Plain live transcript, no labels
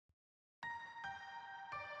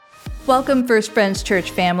Welcome, First Friends Church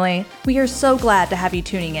family. We are so glad to have you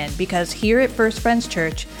tuning in because here at First Friends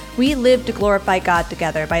Church, we live to glorify God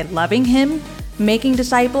together by loving Him, making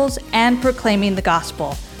disciples, and proclaiming the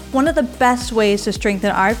gospel. One of the best ways to strengthen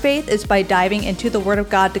our faith is by diving into the Word of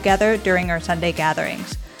God together during our Sunday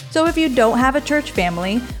gatherings. So if you don't have a church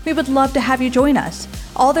family, we would love to have you join us.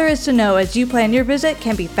 All there is to know as you plan your visit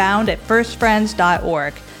can be found at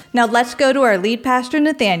firstfriends.org. Now let's go to our lead pastor,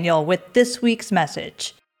 Nathaniel, with this week's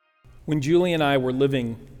message. When Julie and I were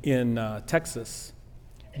living in Texas,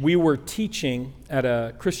 we were teaching at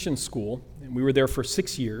a Christian school, and we were there for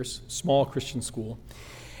 6 years, small Christian school.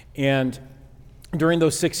 And during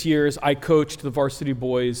those 6 years, I coached the varsity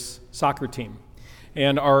boys soccer team.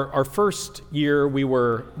 And our first year, we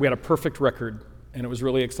had a perfect record, and it was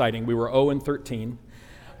really exciting. We were 0-13.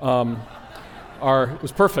 It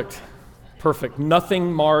was perfect.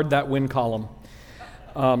 Nothing marred that win column.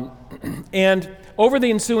 And over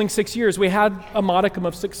the ensuing 6 years, we had a modicum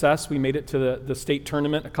of success. We made it to the state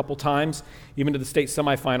tournament a couple times, even to the state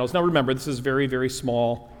semifinals. Now remember, this is very, very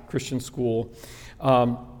small Christian school.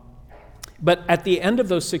 But at the end of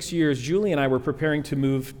those 6 years, Julie and I were preparing to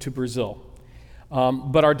move to Brazil.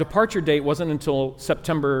 But our departure date wasn't until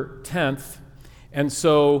September 10th. And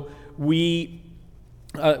so we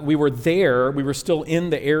were there, we were still in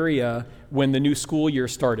the area when the new school year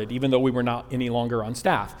started, even though we were not any longer on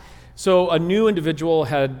staff. So a new individual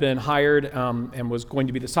had been hired and was going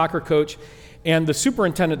to be the soccer coach, and the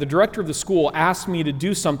superintendent, the director of the school, asked me to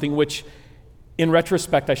do something which, in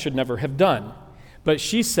retrospect, I should never have done. But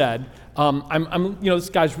she said, this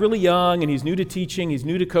guy's really young, and he's new to teaching, he's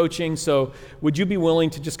new to coaching, so would you be willing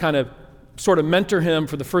to just kind of sort of mentor him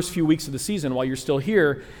for the first few weeks of the season while you're still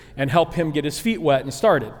here and help him get his feet wet and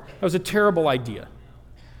started? That was a terrible idea.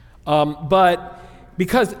 But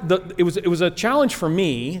because it was a challenge for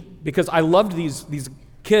me, because I loved these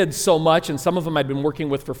kids so much, and some of them I'd been working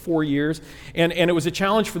with for 4 years, and it was a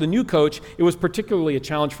challenge for the new coach. It was particularly a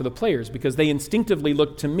challenge for the players because they instinctively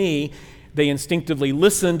looked to me, they instinctively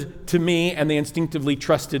listened to me, and they instinctively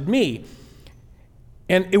trusted me.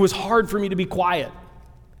 And it was hard for me to be quiet.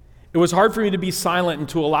 It was hard for me to be silent and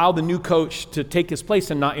to allow the new coach to take his place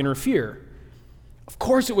and not interfere. Of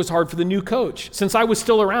course it was hard for the new coach. Since I was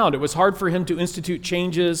still around, it was hard for him to institute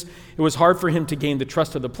changes. It was hard for him to gain the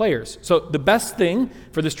trust of the players. So the best thing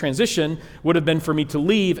for this transition would have been for me to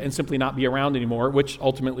leave and simply not be around anymore, which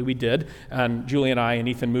ultimately we did. And Julie and I and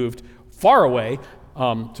Ethan moved far away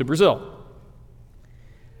to Brazil.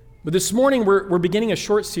 But this morning we're beginning a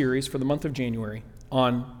short series for the month of January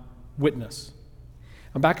on witness.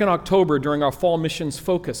 And back in October, during our fall missions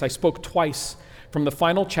focus, I spoke twice from the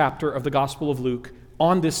final chapter of the Gospel of Luke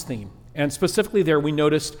on this theme. And specifically there, we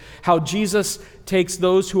noticed how Jesus takes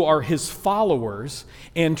those who are his followers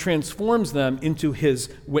and transforms them into his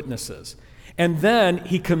witnesses. And then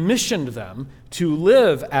he commissioned them to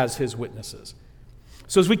live as his witnesses.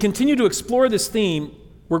 So as we continue to explore this theme,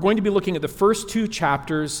 we're going to be looking at the first 2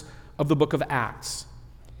 chapters of the book of Acts.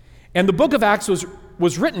 And the book of Acts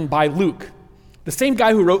was written by Luke, the same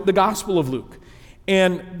guy who wrote the Gospel of Luke.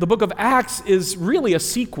 And the book of Acts is really a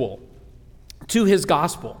sequel to his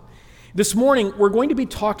gospel. This morning, we're going to be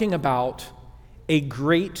talking about a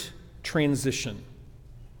great transition.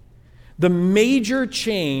 The major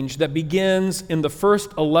change that begins in the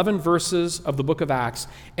first 11 verses of the book of Acts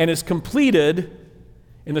and is completed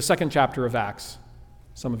in the second chapter of Acts.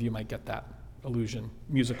 Some of you might get that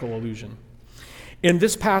musical allusion. In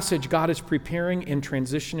this passage, God is preparing and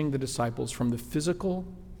transitioning the disciples from the physical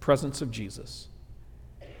presence of Jesus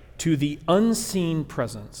to the unseen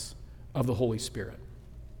presence of the Holy Spirit.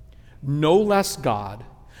 No less God,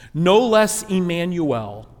 no less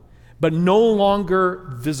Emmanuel, but no longer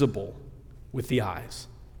visible with the eyes.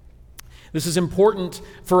 This is important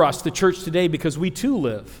for us, the church today, because we too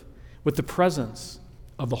live with the presence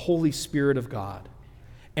of the Holy Spirit of God,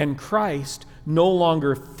 and Christ no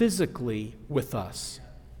longer physically with us.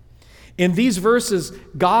 In these verses,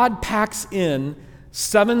 God packs in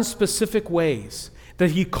 7 specific ways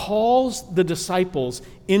that he calls the disciples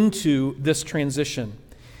into this transition.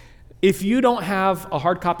 If you don't have a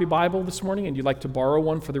hard copy Bible this morning and you'd like to borrow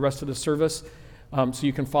one for the rest of the service so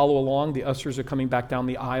you can follow along, the ushers are coming back down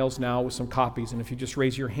the aisles now with some copies. And if you just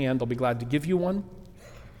raise your hand, they'll be glad to give you one.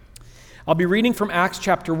 I'll be reading from Acts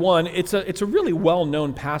chapter 1. It's a really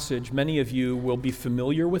well-known passage. Many of you will be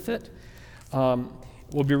familiar with it.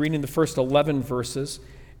 We'll be reading the first 11 verses.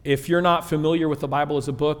 If you're not familiar with the Bible as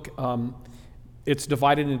a book, it's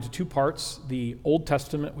divided into 2 parts. The Old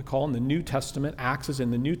Testament, we call, and the New Testament. Acts is in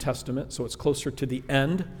the New Testament, so it's closer to the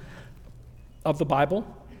end of the Bible.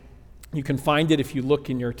 You can find it if you look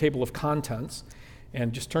in your table of contents.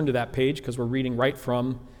 And just turn to that page because we're reading right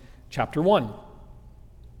from chapter 1.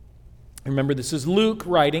 Remember, this is Luke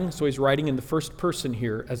writing, so he's writing in the first person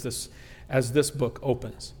here as this book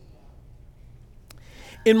opens.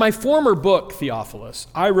 In my former book, Theophilus,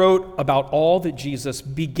 I wrote about all that Jesus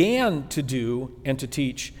began to do and to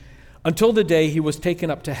teach until the day he was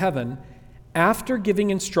taken up to heaven, after giving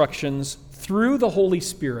instructions through the Holy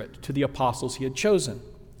Spirit to the apostles he had chosen.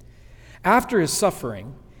 After his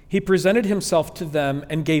suffering, he presented himself to them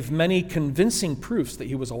and gave many convincing proofs that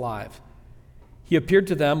he was alive. He appeared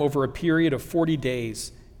to them over a period of 40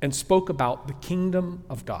 days and spoke about the kingdom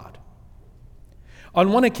of God.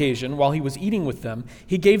 On one occasion, while he was eating with them,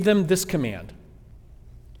 he gave them this command: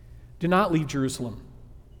 "Do not leave Jerusalem,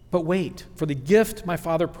 but wait for the gift my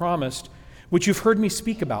Father promised, which you've heard me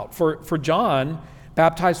speak about. For John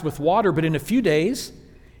baptized with water, but in a few days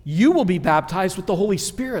you will be baptized with the Holy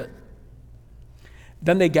Spirit."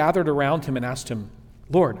 Then they gathered around him and asked him,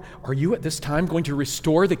 "Lord, are you at this time going to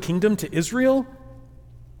restore the kingdom to Israel?"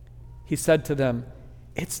 He said to them,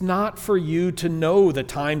 "It's not for you to know the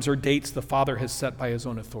times or dates the Father has set by his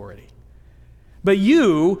own authority. But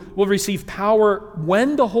you will receive power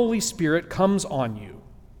when the Holy Spirit comes on you.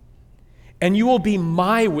 And you will be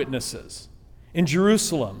my witnesses in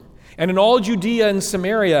Jerusalem and in all Judea and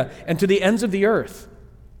Samaria and to the ends of the earth."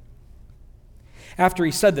 After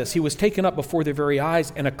he said this, he was taken up before their very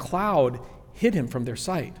eyes, and a cloud hid him from their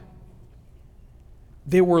sight.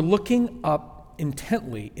 They were looking up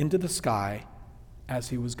intently into the sky as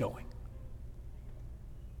he was going.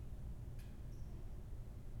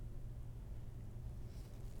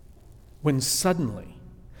 When suddenly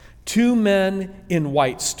 2 men in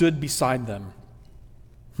white stood beside them.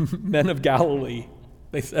 "Men of Galilee,"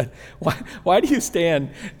 they said, why do you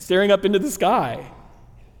stand staring up into the sky?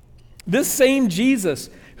 This same Jesus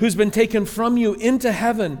who's been taken from you into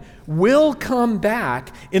heaven will come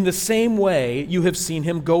back in the same way you have seen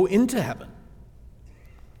him go into heaven."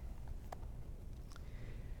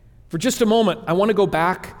 For just a moment, I want to go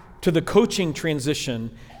back to the coaching transition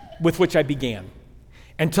with which I began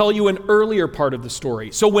and tell you an earlier part of the story.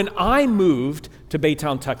 So when I moved to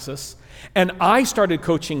Baytown, Texas, and I started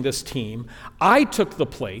coaching this team, I took the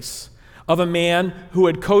place of a man who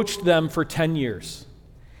had coached them for 10 years.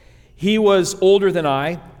 He was older than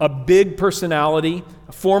I, a big personality,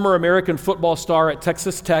 a former American football star at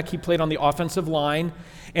Texas Tech. He played on the offensive line,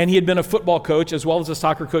 and he had been a football coach as well as a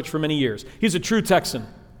soccer coach for many years. He's a true Texan,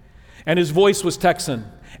 and his voice was Texan,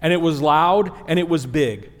 and it was loud, and it was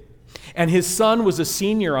big. And his son was a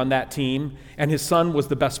senior on that team, and his son was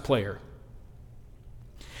the best player.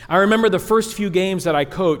 I remember the first few games that I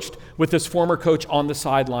coached with this former coach on the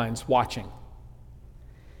sidelines watching.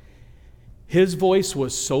 His voice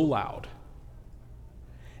was so loud,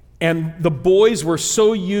 and the boys were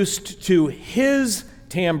so used to his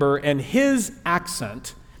timbre and his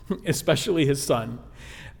accent, especially his son,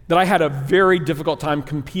 that I had a very difficult time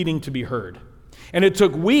competing to be heard. And it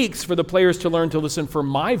took weeks for the players to learn to listen for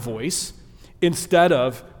my voice instead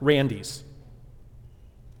of Randy's.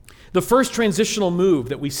 The first transitional move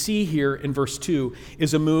that we see here in verse 2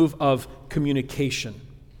 is a move of communication.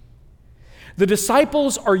 The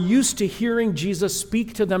disciples are used to hearing Jesus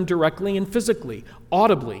speak to them directly and physically,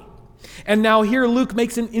 audibly. And now here Luke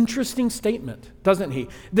makes an interesting statement, doesn't he?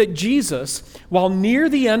 That Jesus, while near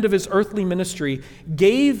the end of his earthly ministry,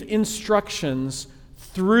 gave instructions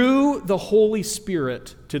through the Holy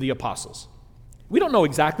Spirit to the apostles. We don't know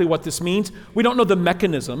exactly what this means. We don't know the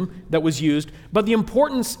mechanism that was used, but the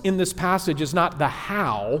importance in this passage is not the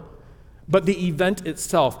how, but the event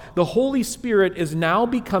itself. The Holy Spirit is now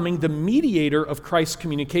becoming the mediator of Christ's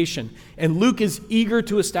communication, and Luke is eager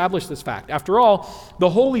to establish this fact. After all, the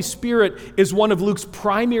Holy Spirit is one of Luke's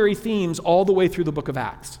primary themes all the way through the book of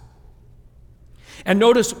Acts. And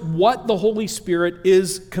notice what the Holy Spirit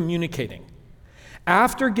is communicating.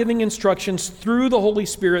 After giving instructions through the Holy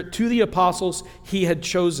Spirit to the apostles he had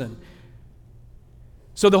chosen.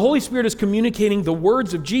 So the Holy Spirit is communicating the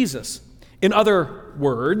words of Jesus. In other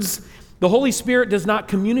words, the Holy Spirit does not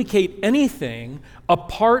communicate anything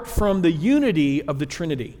apart from the unity of the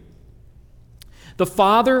Trinity. The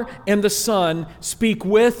Father and the Son speak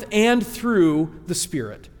with and through the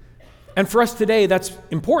Spirit. And for us today, that's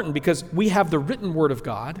important because we have the written Word of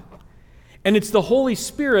God, and it's the Holy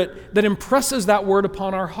Spirit that impresses that Word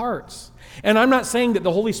upon our hearts. And I'm not saying that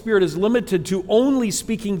the Holy Spirit is limited to only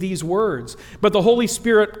speaking these words, but the Holy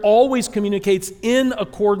Spirit always communicates in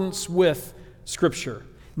accordance with Scripture.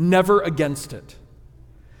 Never against it,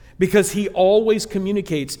 because he always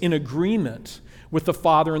communicates in agreement with the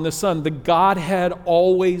Father and the Son. The Godhead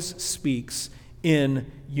always speaks in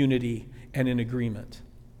unity and in agreement.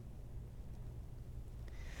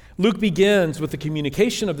 Luke begins with the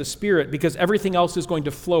communication of the Spirit because everything else is going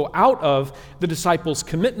to flow out of the disciples'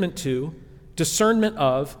 commitment to, discernment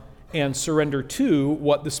of, and surrender to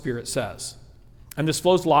what the Spirit says. And this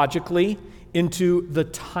flows logically into the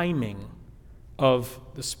timing of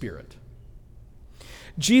the Spirit.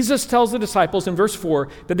 Jesus tells the disciples in verse 4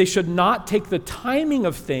 that they should not take the timing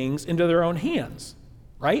of things into their own hands,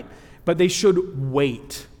 right? But they should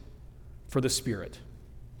wait for the Spirit.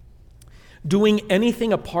 Doing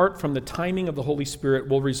anything apart from the timing of the Holy Spirit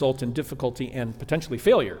will result in difficulty and potentially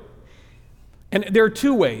failure. And there are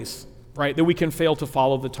two ways, right, that we can fail to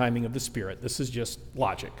follow the timing of the Spirit. This is just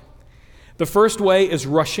logic. The first way is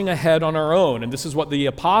rushing ahead on our own, and this is what the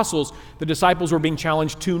disciples were being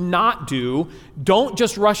challenged to not do. Don't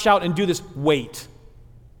just rush out and do this. Wait.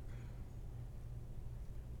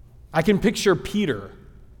 I can picture Peter,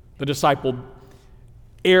 the disciple,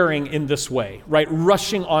 erring in this way, right?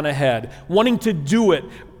 Rushing on ahead, wanting to do it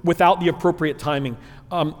without the appropriate timing.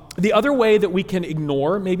 The other way that we can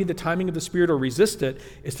ignore maybe the timing of the Spirit or resist it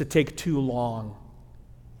is to take too long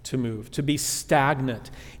to move, to be stagnant,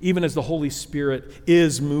 even as the Holy Spirit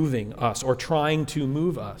is moving us or trying to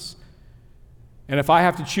move us. And if I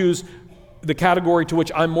have to choose the category to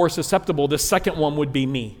which I'm more susceptible, the second one would be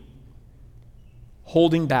me.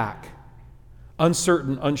 Holding back,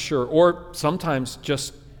 uncertain, unsure, or sometimes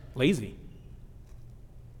just lazy.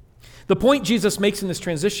 The point Jesus makes in this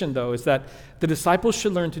transition, though, is that the disciples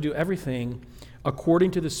should learn to do everything according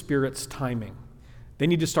to the Spirit's timing. They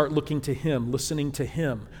need to start looking to Him, listening to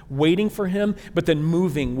Him, waiting for Him, but then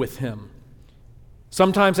moving with Him.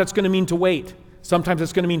 Sometimes that's going to mean to wait. Sometimes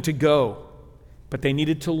it's going to mean to go. But they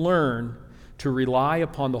needed to learn to rely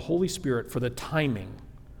upon the Holy Spirit for the timing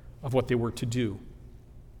of what they were to do.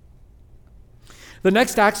 The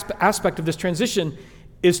next aspect of this transition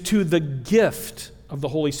is to the gift of the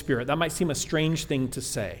Holy Spirit. That might seem a strange thing to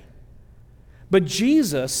say. But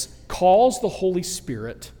Jesus calls the Holy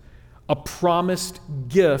Spirit a promised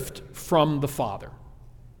gift from the Father.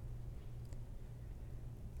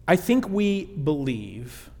 I think we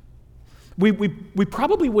believe, we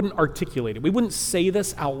probably wouldn't articulate it. We wouldn't say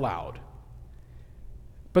this out loud.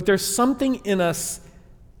 But there's something in us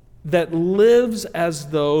that lives as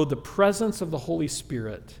though the presence of the Holy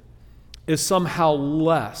Spirit is somehow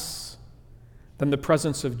less than the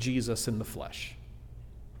presence of Jesus in the flesh.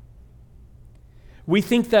 We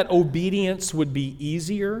think that obedience would be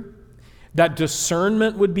easier, that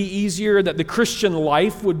discernment would be easier, that the Christian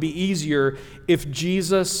life would be easier if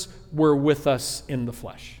Jesus were with us in the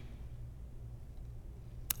flesh.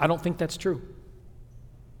 I don't think that's true.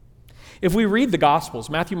 If we read the Gospels,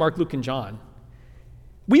 Matthew, Mark, Luke, and John,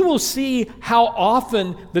 we will see how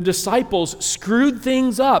often the disciples screwed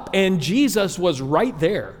things up and Jesus was right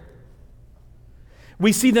there.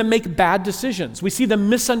 We see them make bad decisions. We see them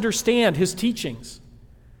misunderstand His teachings.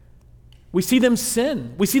 We see them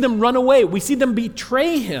sin. We see them run away. We see them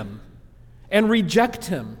betray Him and reject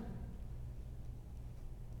Him.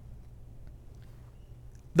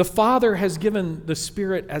 The Father has given the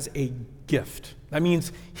Spirit as a gift. That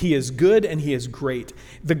means He is good and He is great.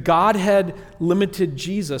 The Godhead limited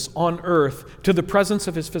Jesus on earth to the presence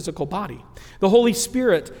of His physical body. The Holy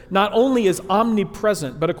Spirit not only is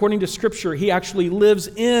omnipresent, but according to Scripture, He actually lives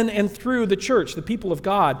in and through the church, the people of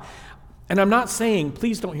God. And I'm not saying,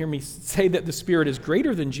 please don't hear me say that the Spirit is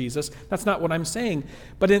greater than Jesus. That's not what I'm saying.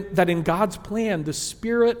 But that in God's plan, the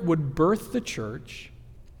Spirit would birth the church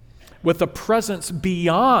with a presence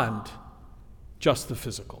beyond just the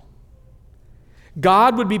physical.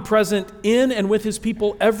 God would be present in and with His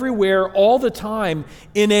people everywhere, all the time,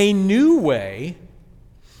 in a new way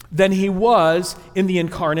than He was in the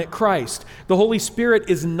incarnate Christ. The Holy Spirit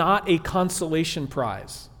is not a consolation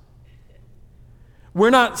prize. We're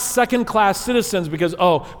not second-class citizens because,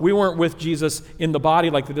 we weren't with Jesus in the body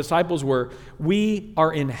like the disciples were. We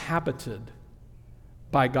are inhabited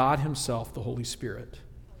by God Himself, the Holy Spirit.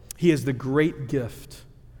 He is the great gift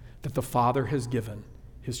that the Father has given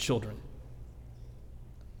His children.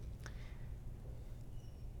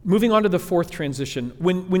 Moving on to the fourth transition,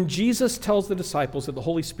 when Jesus tells the disciples that the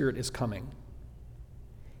Holy Spirit is coming,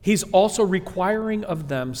 He's also requiring of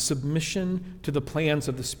them submission to the plans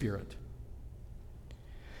of the Spirit.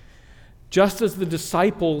 Just as the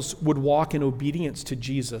disciples would walk in obedience to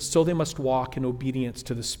Jesus, so they must walk in obedience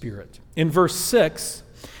to the Spirit. In verse 6,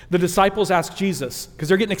 the disciples ask Jesus, because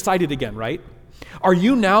they're getting excited again, right? Are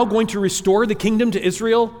you now going to restore the kingdom to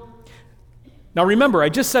Israel? Now remember, I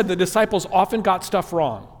just said the disciples often got stuff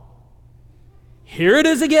wrong. Here it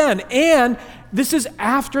is again, and this is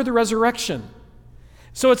after the resurrection.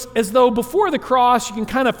 So it's as though before the cross, you can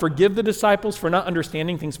kind of forgive the disciples for not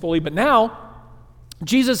understanding things fully, but now,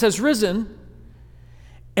 Jesus has risen,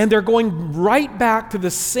 and they're going right back to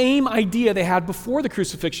the same idea they had before the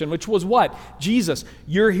crucifixion, which was what? Jesus,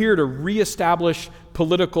 you're here to reestablish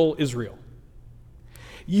political Israel.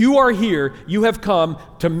 You are here, you have come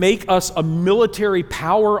to make us a military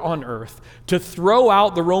power on earth, to throw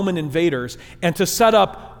out the Roman invaders, and to set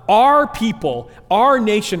up our people, our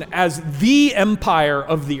nation, as the empire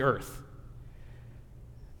of the earth.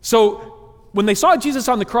 So when they saw Jesus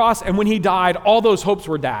on the cross and when he died, all those hopes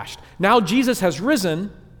were dashed. Now Jesus has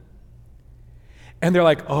risen, and they're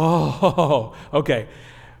like, oh, okay.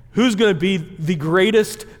 Who's going to be the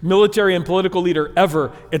greatest military and political leader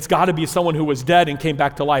ever? It's got to be someone who was dead and came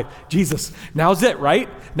back to life. Jesus, now's it, right?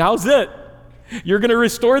 Now's it. You're going to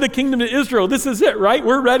restore the kingdom to Israel. This is it, right?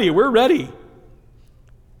 We're ready. We're ready.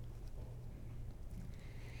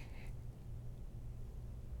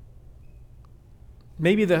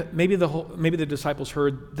 Maybe the disciples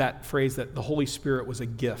heard that phrase that the Holy Spirit was a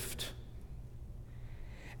gift.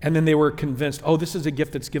 And then they were convinced, oh, this is a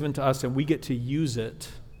gift that's given to us and we get to use it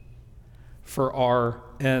for our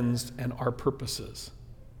ends and our purposes.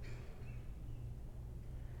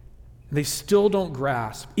 They still don't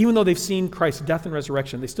grasp, even though they've seen Christ's death and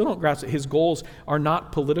resurrection, they still don't grasp that his goals are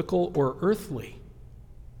not political or earthly.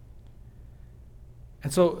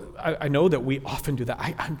 And so I know that we often do that.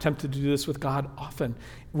 I'm tempted to do this with God often.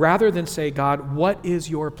 Rather than say, God, what is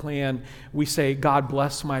your plan? We say, God,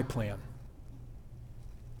 bless my plan.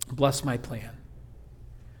 Bless my plan.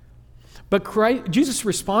 But Jesus'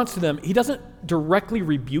 response to them, he doesn't directly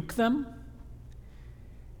rebuke them.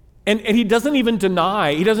 And he doesn't even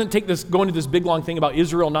deny, he doesn't go into this big long thing about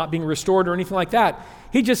Israel not being restored or anything like that.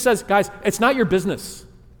 He just says, guys, it's not your business.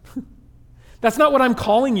 That's not what I'm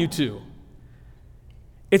calling you to.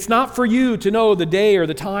 It's not for you to know the day or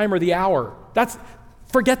the time or the hour.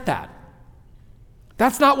 Forget that.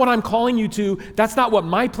 That's not what I'm calling you to. That's not what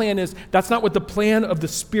my plan is. That's not what the plan of the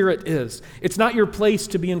Spirit is. It's not your place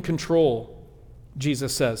to be in control,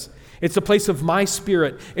 Jesus says. It's a place of my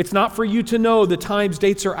Spirit. It's not for you to know the times,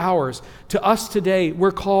 dates, or hours. To us today,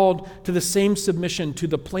 we're called to the same submission to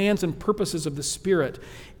the plans and purposes of the Spirit.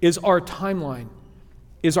 Is our timeline,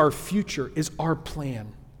 is our future, is our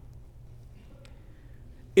plan.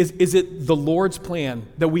 Is it the Lord's plan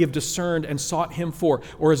that we have discerned and sought him for?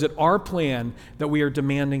 Or is it our plan that we are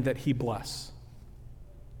demanding that he bless?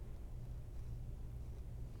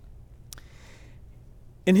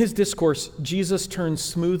 In his discourse, Jesus turns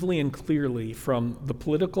smoothly and clearly from the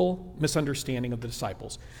political misunderstanding of the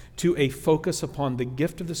disciples to a focus upon the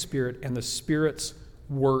gift of the Spirit and the Spirit's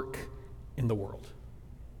work in the world.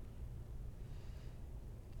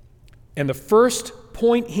 And the first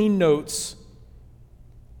point he notes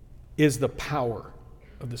is the power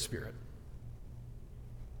of the Spirit.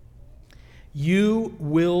 You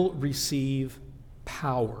will receive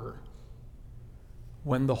power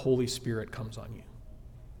when the Holy Spirit comes on you.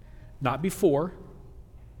 Not before,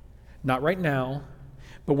 not right now,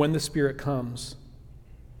 but when the Spirit comes.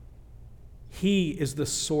 He is the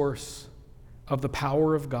source of the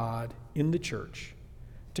power of God in the church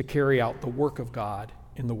to carry out the work of God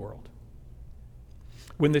in the world.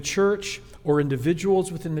 When the church or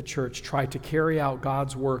individuals within the church try to carry out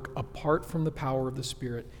God's work apart from the power of the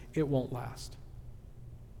Spirit, it won't last.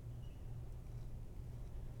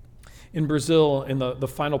 In Brazil, in the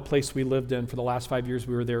final place we lived in for the last 5 years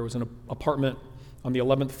we were there, it was an apartment on the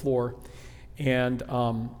 11th floor, and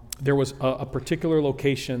there was a particular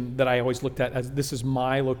location that I always looked at as this is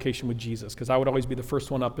my location with Jesus, because I would always be the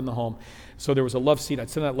first one up in the home. So there was a love seat.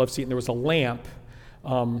 I'd sit in that love seat, and there was a lamp,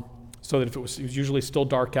 so that if it was usually still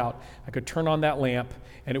dark out, I could turn on that lamp,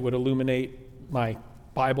 and it would illuminate my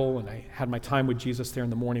Bible, and I had my time with Jesus there in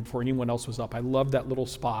the morning before anyone else was up. I loved that little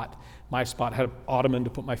spot. My spot had an ottoman to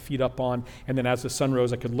put my feet up on, and then as the sun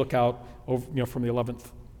rose, I could look out over, from the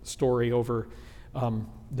 11th story over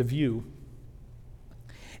the view.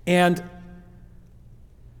 And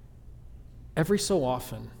every so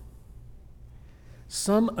often,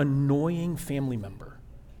 some annoying family member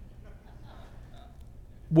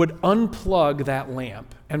would unplug that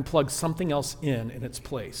lamp and plug something else in its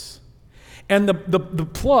place. And the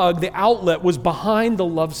plug, the outlet, was behind the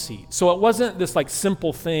love seat. So it wasn't this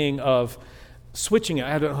simple thing of switching it. I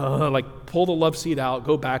had to pull the love seat out,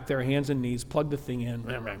 go back there, hands and knees, plug the thing in.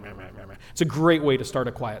 It's a great way to start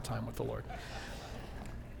a quiet time with the Lord.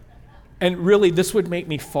 And really, this would make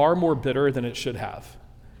me far more bitter than it should have.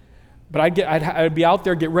 But I'd be out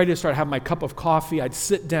there, get ready to start having my cup of coffee. I'd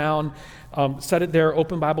sit down, set it there,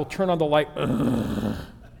 open Bible, turn on the light.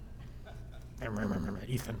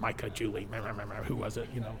 Ethan, Micah, Julie, who was it?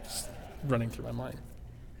 Running through my mind.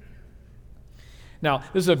 Now,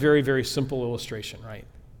 this is a very, very simple illustration, right?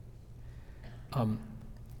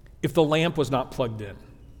 If the lamp was not plugged in,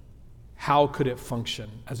 how could it function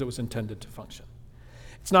as it was intended to function?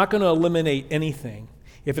 It's not going to eliminate anything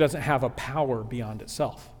if it doesn't have a power beyond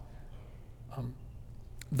itself.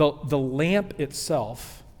 The lamp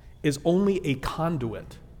itself is only a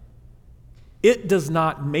conduit. It does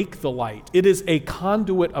not make the light. It is a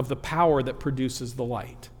conduit of the power that produces the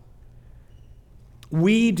light.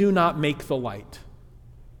 We do not make the light.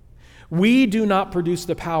 We do not produce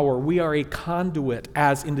the power. We are a conduit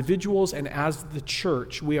as individuals and as the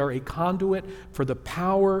church. We are a conduit for the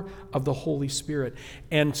power of the Holy Spirit.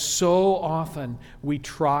 And so often we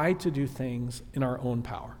try to do things in our own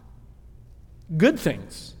power. Good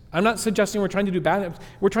things. I'm not suggesting we're trying to do bad things.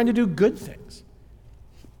 We're trying to do good things.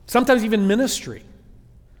 Sometimes even ministry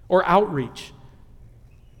or outreach.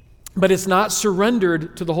 But it's not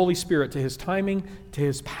surrendered to the Holy Spirit, to His timing, to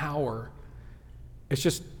His power. It's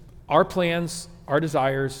just our plans, our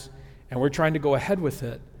desires, and we're trying to go ahead with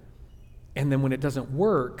it. And then when it doesn't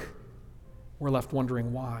work, we're left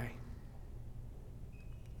wondering why.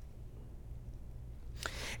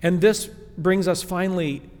 And this brings us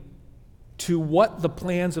finally to what the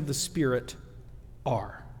plans of the Spirit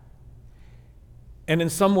are. And in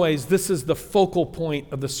some ways, this is the focal point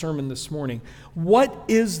of the sermon this morning. What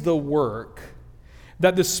is the work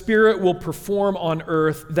that the Spirit will perform on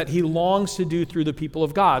earth that He longs to do through the people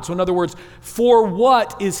of God? So in other words, for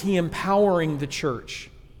what is He empowering the church?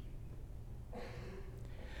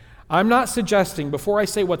 I'm not suggesting, before I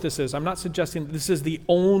say what this is, I'm not suggesting that this is the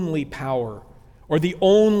only power or the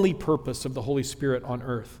only purpose of the Holy Spirit on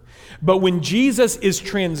earth. But when Jesus is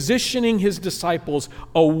transitioning His disciples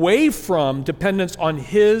away from dependence on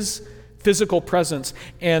His physical presence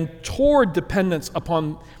and toward dependence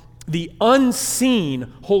upon the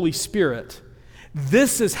unseen Holy Spirit,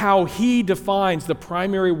 this is how He defines the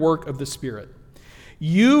primary work of the Spirit.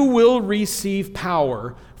 You will receive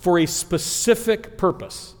power for a specific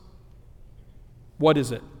purpose. What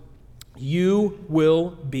is it? You will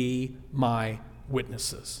be my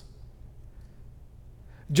witnesses.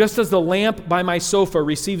 Just as the lamp by my sofa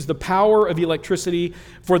receives the power of electricity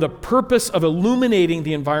for the purpose of illuminating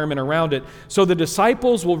the environment around it, so the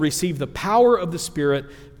disciples will receive the power of the Spirit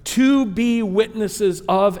to be witnesses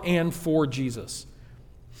of and for Jesus.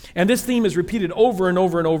 And this theme is repeated over and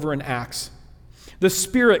over and over in Acts. The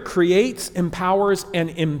Spirit creates, empowers, and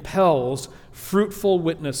impels fruitful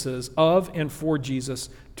witnesses of and for Jesus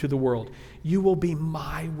to the world. You will be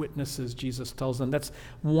my witnesses, Jesus tells them. That's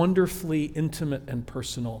wonderfully intimate and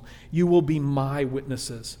personal. You will be my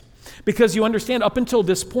witnesses. Because you understand, up until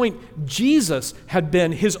this point, Jesus had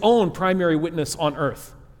been His own primary witness on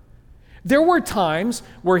earth. There were times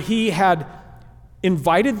where He had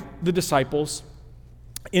invited the disciples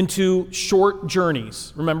into short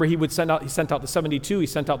journeys. Remember, He sent out the 72, He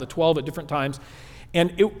sent out the 12 at different times,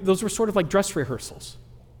 and those were sort of like dress rehearsals.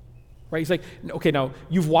 Right? He's like, okay, now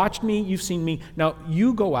you've watched me, you've seen me. Now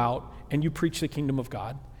you go out and you preach the kingdom of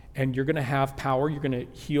God, and you're going to have power. You're going to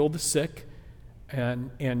heal the sick,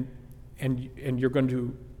 and you're going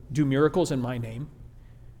to do miracles in my name.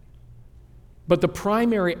 But the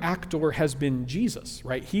primary actor has been Jesus,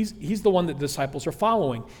 right? He's the one that the disciples are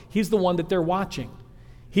following. He's the one that they're watching.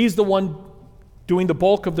 He's the one doing the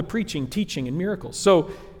bulk of the preaching, teaching, and miracles.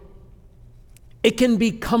 So it can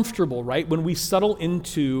be comfortable, right, when we settle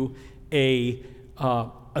into a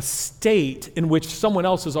state in which someone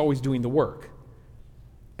else is always doing the work,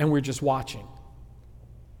 and we're just watching.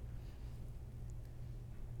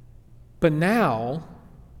 But now,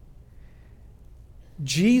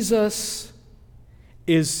 Jesus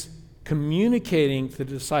is communicating to the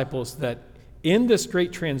disciples that in this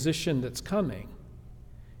great transition that's coming,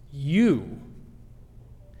 you,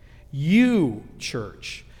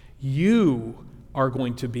 church, you are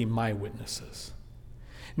going to be my witnesses.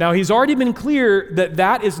 Now, He's already been clear that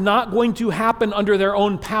that is not going to happen under their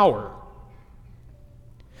own power.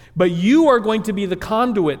 But you are going to be the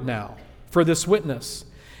conduit now for this witness.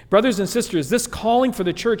 Brothers and sisters, this calling for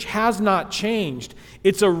the church has not changed.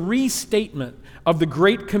 It's a restatement of the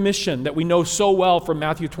Great Commission that we know so well from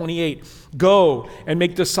Matthew 28. Go and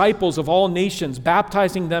make disciples of all nations,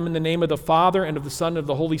 baptizing them in the name of the Father and of the Son and of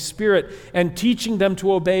the Holy Spirit, and teaching them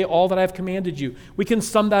to obey all that I have commanded you. We can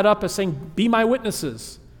sum that up as saying, be my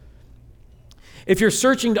witnesses. If you're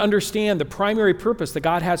searching to understand the primary purpose that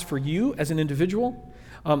God has for you as an individual,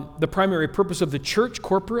 the primary purpose of the church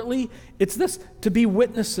corporately, it's this: to be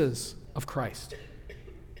witnesses of Christ.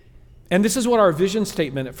 And this is what our vision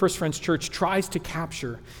statement at First Friends Church tries to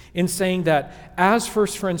capture in saying that as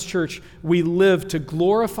First Friends Church, we live to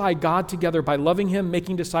glorify God together by loving Him,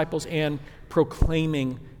 making disciples, and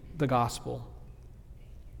proclaiming the gospel.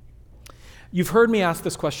 You've heard me ask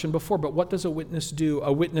this question before, but what does a witness do?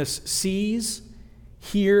 A witness sees,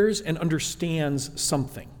 hears, and understands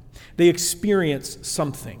something. They experience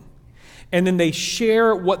something. And then they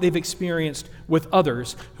share what they've experienced with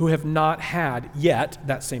others who have not had yet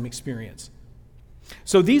that same experience.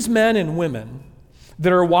 So these men and women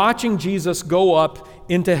that are watching Jesus go up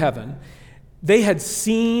into heaven, they had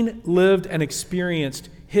seen, lived, and experienced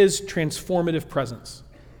His transformative presence.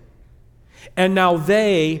 And now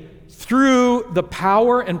they, through the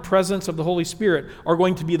power and presence of the Holy Spirit, are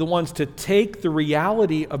going to be the ones to take the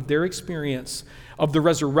reality of their experience of the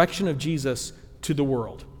resurrection of Jesus to the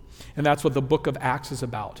world. And that's what the book of Acts is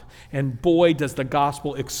about. And boy, does the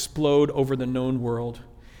gospel explode over the known world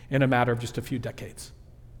in a matter of just a few decades.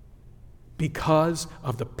 Because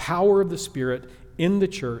of the power of the Spirit in the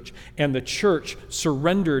church, and the church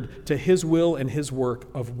surrendered to His will and His work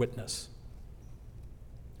of witness.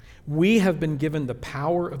 We have been given the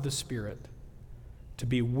power of the Spirit to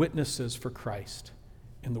be witnesses for Christ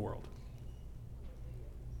in the world.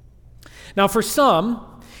 Now, for some,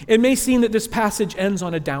 it may seem that this passage ends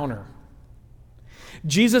on a downer.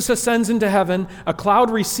 Jesus ascends into heaven. A cloud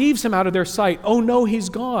receives Him out of their sight. Oh no, He's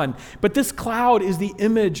gone. But this cloud is the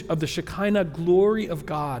image of the Shekinah glory of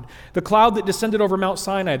God. The cloud that descended over Mount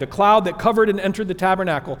Sinai. The cloud that covered and entered the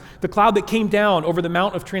tabernacle. The cloud that came down over the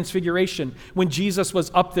Mount of Transfiguration when Jesus was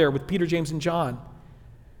up there with Peter, James, and John.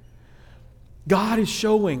 God is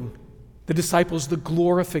showing the disciples the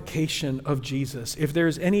glorification of Jesus. If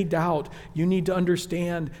there's any doubt, you need to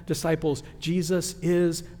understand, disciples, Jesus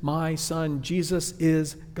is my Son. Jesus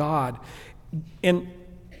is God. And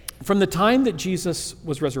from the time that Jesus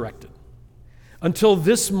was resurrected until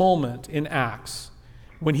this moment in Acts,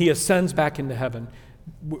 when He ascends back into heaven,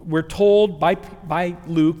 we're told by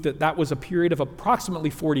Luke that was a period of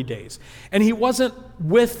approximately 40 days. And He wasn't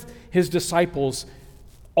with His disciples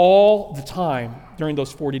all the time during those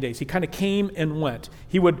 40 days. He kind of came and went.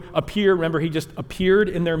 He would appear, remember, He just appeared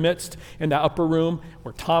in their midst in that upper room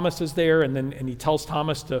where Thomas is there, and He tells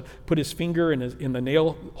Thomas to put his finger in the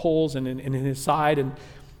nail holes and in his side. And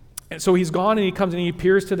so He's gone, and He comes and He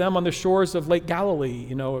appears to them on the shores of Lake Galilee,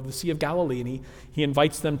 of the Sea of Galilee, and He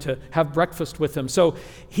invites them to have breakfast with Him. So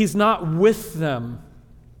He's not with them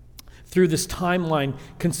through this timeline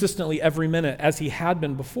consistently every minute as He had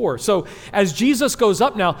been before. So as Jesus goes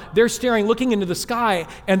up now, they're staring, looking into the sky,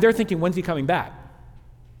 and they're thinking, when's He coming back?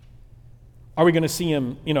 Are we going to see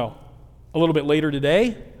Him, a little bit later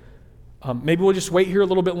today? Maybe we'll just wait here a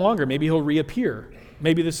little bit longer. Maybe He'll reappear.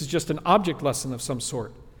 Maybe this is just an object lesson of some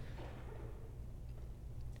sort.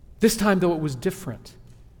 This time, though, it was different.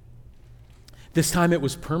 This time it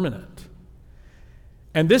was permanent.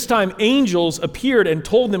 And this time, angels appeared and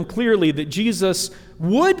told them clearly that Jesus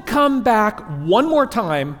would come back one more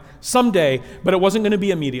time someday, but it wasn't going to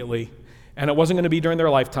be immediately, and it wasn't going to be during their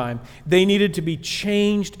lifetime. They needed to be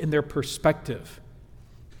changed in their perspective.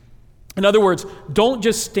 In other words, don't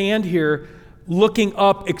just stand here looking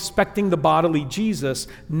up, expecting the bodily Jesus.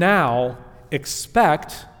 Now,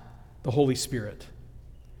 expect the Holy Spirit.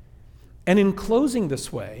 And in closing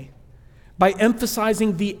this way, by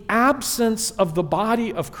emphasizing the absence of the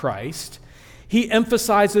body of Christ, He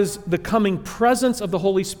emphasizes the coming presence of the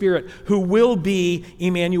Holy Spirit, who will be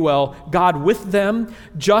Emmanuel, God with them,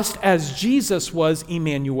 just as Jesus was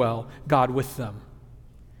Emmanuel, God with them.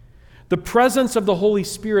 The presence of the Holy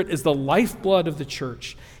Spirit is the lifeblood of the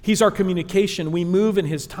church. He's our communication. We move in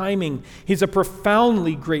His timing. He's a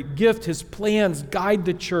profoundly great gift. His plans guide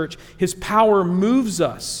the church. His power moves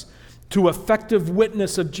us to effective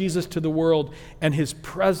witness of Jesus to the world, and His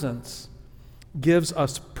presence gives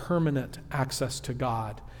us permanent access to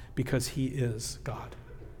God because He is God.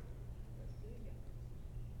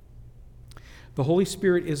 The Holy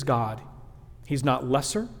Spirit is God. He's not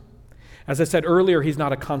lesser. As I said earlier, He's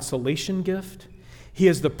not a consolation gift. He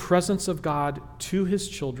is the presence of God to His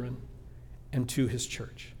children and to His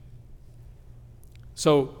church.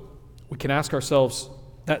 So we can ask ourselves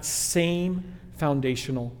that same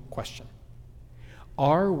foundational question.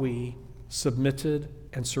 Are we submitted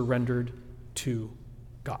and surrendered to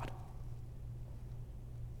God?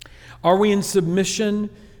 Are we in submission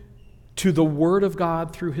to the Word of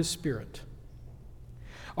God through His Spirit?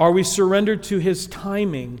 Are we surrendered to His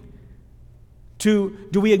timing? Do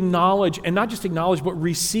we acknowledge, and not just acknowledge, but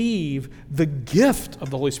receive the gift of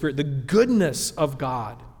the Holy Spirit, the goodness of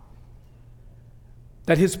God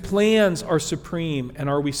That his plans are supreme, and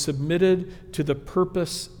are we submitted to the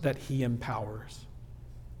purpose that he empowers?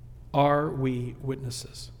 Are we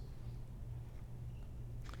witnesses?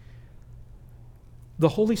 The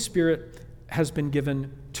Holy Spirit has been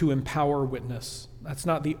given to empower witness. That's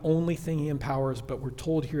not the only thing he empowers, but we're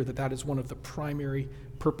told here that that is one of the primary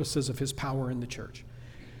purposes of his power in the church.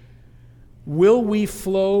 Will we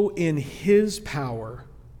flow in his power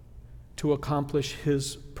to accomplish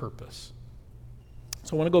his purpose?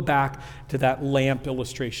 So I want to go back to that lamp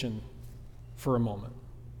illustration for a moment.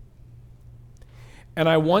 And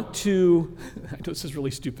I want to, I know this is really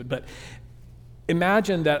stupid, but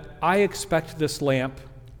imagine that I expect this lamp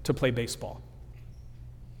to play baseball.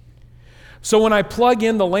 So when I plug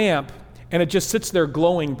in the lamp and it just sits there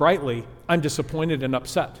glowing brightly, I'm disappointed and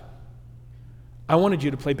upset. I wanted you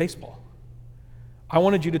to play baseball. I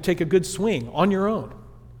wanted you to take a good swing on your own.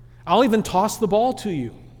 I'll even toss the ball to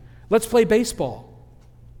you. Let's play baseball.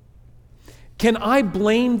 Can I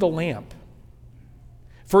blame the lamp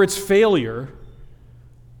for its failure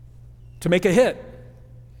to make a hit?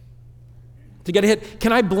 To get a hit?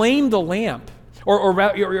 Can I blame the lamp? Or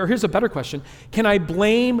here's a better question. Can I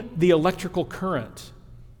blame the electrical current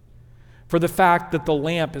for the fact that the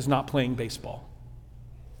lamp is not playing baseball?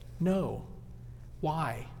 No.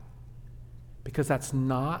 Why? Because that's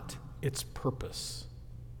not its purpose.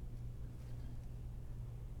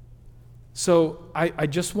 So I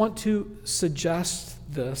just want to suggest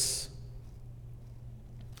this.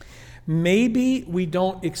 Maybe we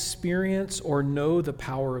don't experience or know the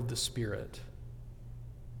power of the Spirit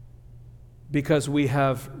because we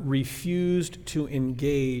have refused to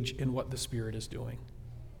engage in what the Spirit is doing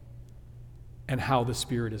and how the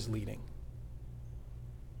Spirit is leading.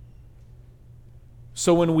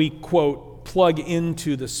 So when we, quote, plug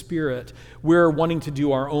into the Spirit, we're wanting to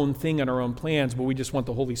do our own thing and our own plans, but we just want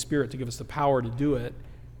the Holy Spirit to give us the power to do it.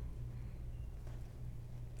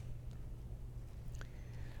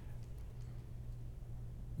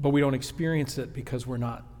 But we don't experience it because we're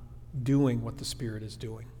not doing what the Spirit is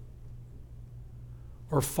doing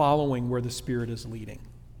or following where the Spirit is leading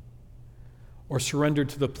or surrendered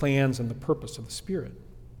to the plans and the purpose of the Spirit.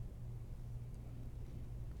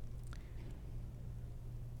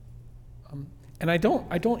 And I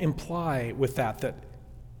don't imply with that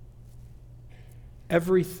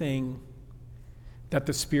everything that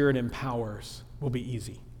the Spirit empowers will be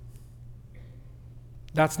easy.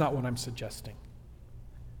 That's not what I'm suggesting.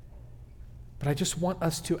 But I just want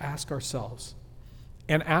us to ask ourselves,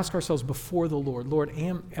 and ask ourselves before the Lord, Lord,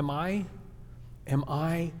 am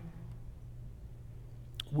I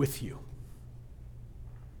with you?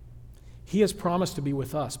 He has promised to be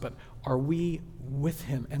with us, but are we with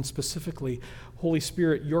him? And specifically, Holy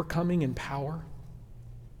Spirit, you're coming in power,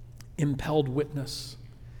 impelled witness.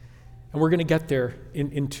 And we're going to get there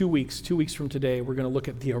in 2 weeks. 2 weeks from today, we're going to look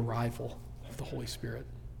at the arrival of the Holy Spirit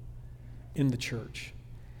in the church.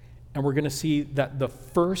 And we're going to see that the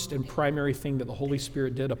first and primary thing that the Holy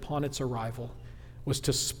Spirit did upon its arrival was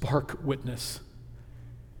to spark witness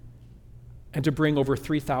and to bring over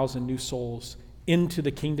 3,000 new souls into the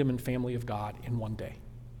kingdom and family of God in one day.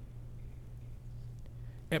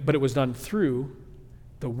 But it was done through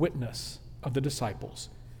the witness of the disciples,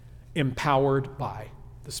 empowered by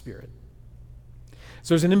the Spirit.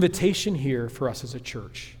 So there's an invitation here for us as a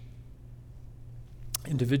church,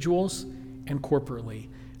 individuals and corporately,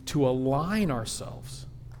 to align ourselves,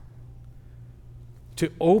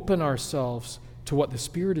 to open ourselves to what the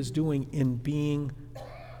Spirit is doing in being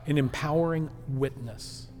an empowering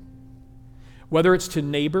witness. Whether it's to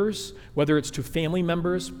neighbors, whether it's to family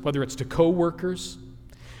members, whether it's to co-workers,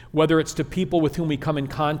 whether it's to people with whom we come in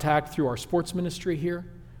contact through our sports ministry here,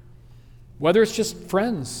 whether it's just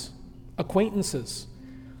friends, acquaintances,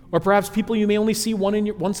 or perhaps people you may only see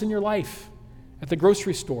once in your life at the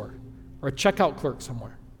grocery store or a checkout clerk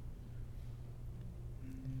somewhere.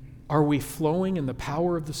 Are we flowing in the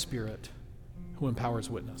power of the Spirit who empowers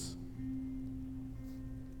witness?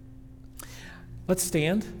 Let's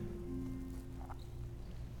stand.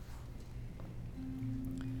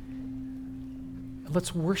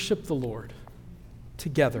 Let's worship the Lord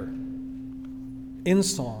together in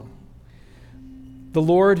song. The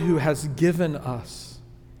Lord who has given us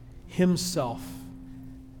himself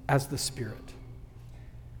as the Spirit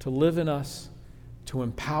to live in us, to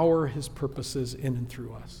empower his purposes in and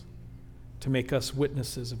through us, to make us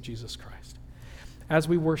witnesses of Jesus Christ. As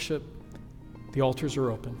we worship, the altars are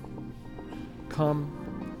open.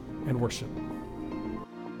 Come and worship.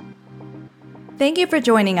 Thank you for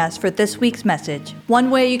joining us for this week's message. One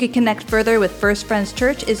way you can connect further with First Friends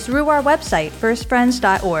Church is through our website,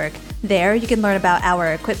 firstfriends.org. There, you can learn about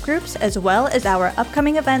our equip groups as well as our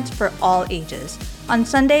upcoming events for all ages. On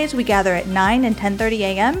Sundays, we gather at 9 and 10:30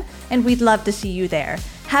 a.m., and we'd love to see you there.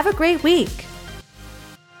 Have a great week!